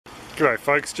G'day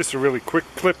folks, just a really quick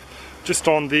clip just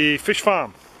on the fish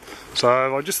farm.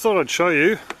 So I just thought I'd show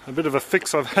you a bit of a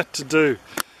fix I've had to do.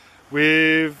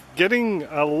 We're getting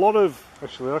a lot of,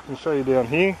 actually I can show you down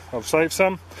here, I've saved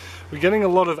some. We're getting a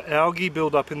lot of algae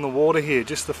build up in the water here,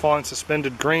 just the fine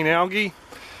suspended green algae.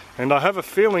 And I have a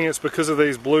feeling it's because of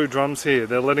these blue drums here.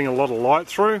 They're letting a lot of light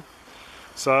through.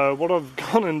 So what I've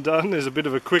gone and done is a bit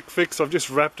of a quick fix. I've just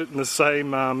wrapped it in the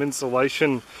same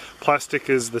insulation plastic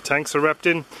as the tanks are wrapped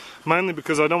in. Mainly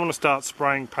because I don't want to start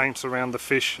spraying paints around the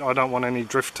fish. I don't want any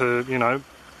drift to, you know,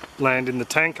 land in the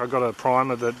tank. I got a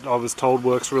primer that I was told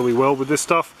works really well with this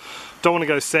stuff. Don't want to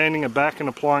go sanding it back and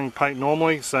applying paint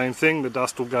normally. Same thing, the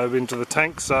dust will go into the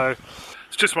tank. So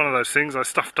it's just one of those things I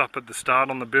stuffed up at the start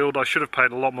on the build. I should have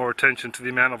paid a lot more attention to the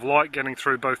amount of light getting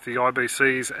through both the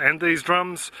IBCs and these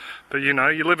drums. But you know,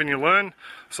 you live and you learn.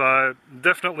 So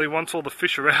definitely once all the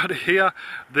fish are out of here,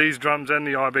 these drums and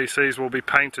the IBCs will be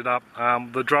painted up.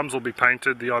 The drums will be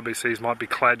painted, the IBCs might be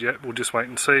clad yet, we'll just wait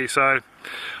and see. So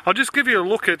I'll just give you a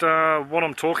look at what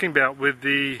I'm talking about with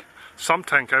the sump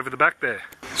tank over the back there.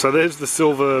 So there's the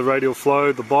silver radial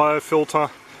flow, the biofilter.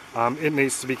 It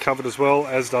needs to be covered as well,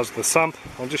 as does the sump.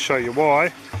 I'll just show you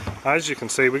why. As you can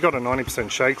see, we've got a 90%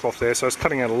 shade cloth there, so it's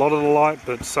cutting out a lot of the light,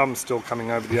 but some still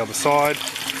coming over the other side.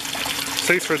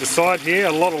 See through the side here,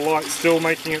 a lot of light still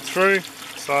making it through.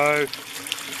 So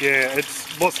yeah,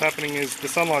 what's happening is the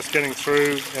sunlight's getting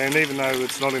through, and even though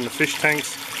it's not in the fish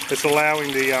tanks, it's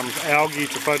allowing the algae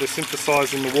to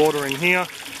photosynthesize in the water in here,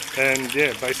 and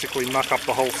yeah, basically muck up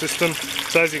the whole system.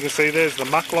 So as you can see, there's the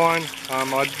muck line.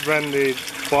 I ran the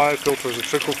biofilter as a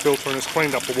trickle filter and it's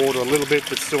cleaned up the water a little bit,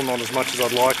 but still not as much as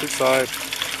I'd like it. So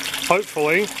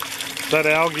hopefully that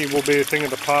algae will be a thing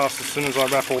of the past as soon as I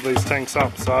wrap all these tanks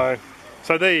up. So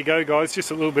there you go guys,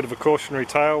 just a little bit of a cautionary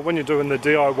tale. When you're doing the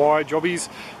DIY jobbies,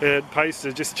 it pays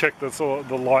to just check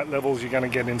the light levels you're going to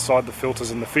get inside the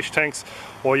filters and the fish tanks,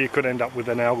 or you could end up with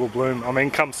an algal bloom. I mean,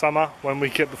 come summer, when we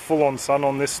get the full-on sun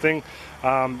on this thing,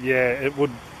 yeah, it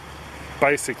would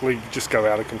basically just go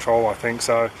out of control, I think.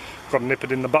 So got to nip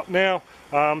it in the butt now.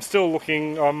 Still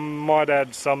looking, I might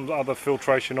add some other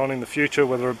filtration on in the future,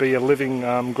 whether it be a living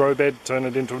grow bed, turn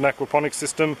it into an aquaponics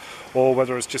system, or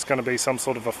whether it's just going to be some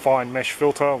sort of a fine mesh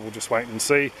filter. We'll just wait and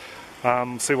see.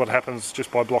 See what happens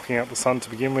just by blocking out the sun to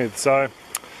begin with. So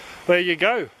there you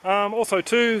go. Also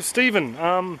too, Stephen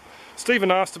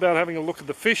asked about having a look at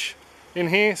the fish in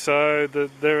here. So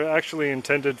they're actually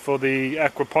intended for the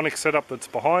aquaponics setup that's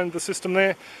behind the system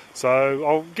there. So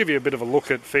I'll give you a bit of a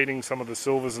look at feeding some of the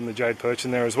silvers and the jade perch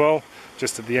in there as well,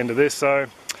 just at the end of this. So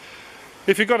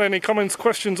if you've got any comments,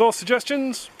 questions or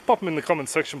suggestions, pop them in the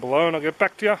comments section below and I'll get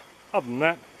back to you. Other than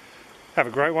that, have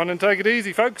a great one and take it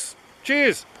easy folks.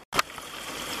 Cheers!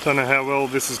 Don't know how well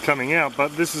this is coming out,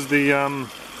 but this is the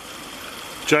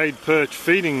jade perch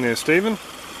feeding there, Stephen.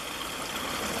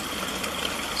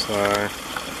 So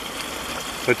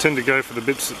they tend to go for the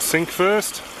bits that sink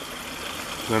first,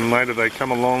 and then later they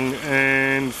come along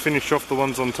and finish off the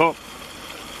ones on top.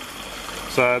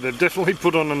 So they've definitely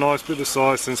put on a nice bit of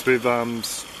size since we've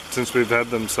had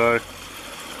them. So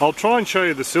I'll try and show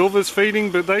you the silvers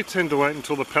feeding, but they tend to wait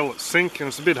until the pellets sink, and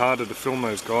it's a bit harder to film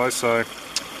those guys. So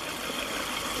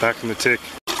back in the tick.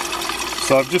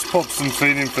 So I've just popped some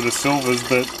feed in for the silvers,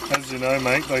 but as you know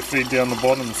mate, they feed down the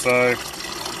bottom, so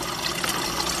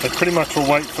they pretty much will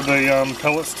wait for the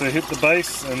pellets to hit the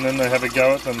base and then they have a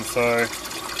go at them. So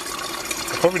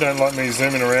they probably don't like me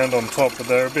zooming around on top, but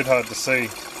they're a bit hard to see.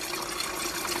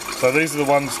 So these are the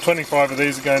ones, 25 of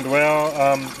these are going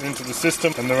to into the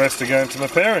system, and the rest are going to my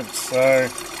parents. So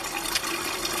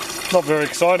not very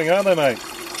exciting, are they mate?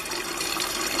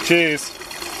 Cheers!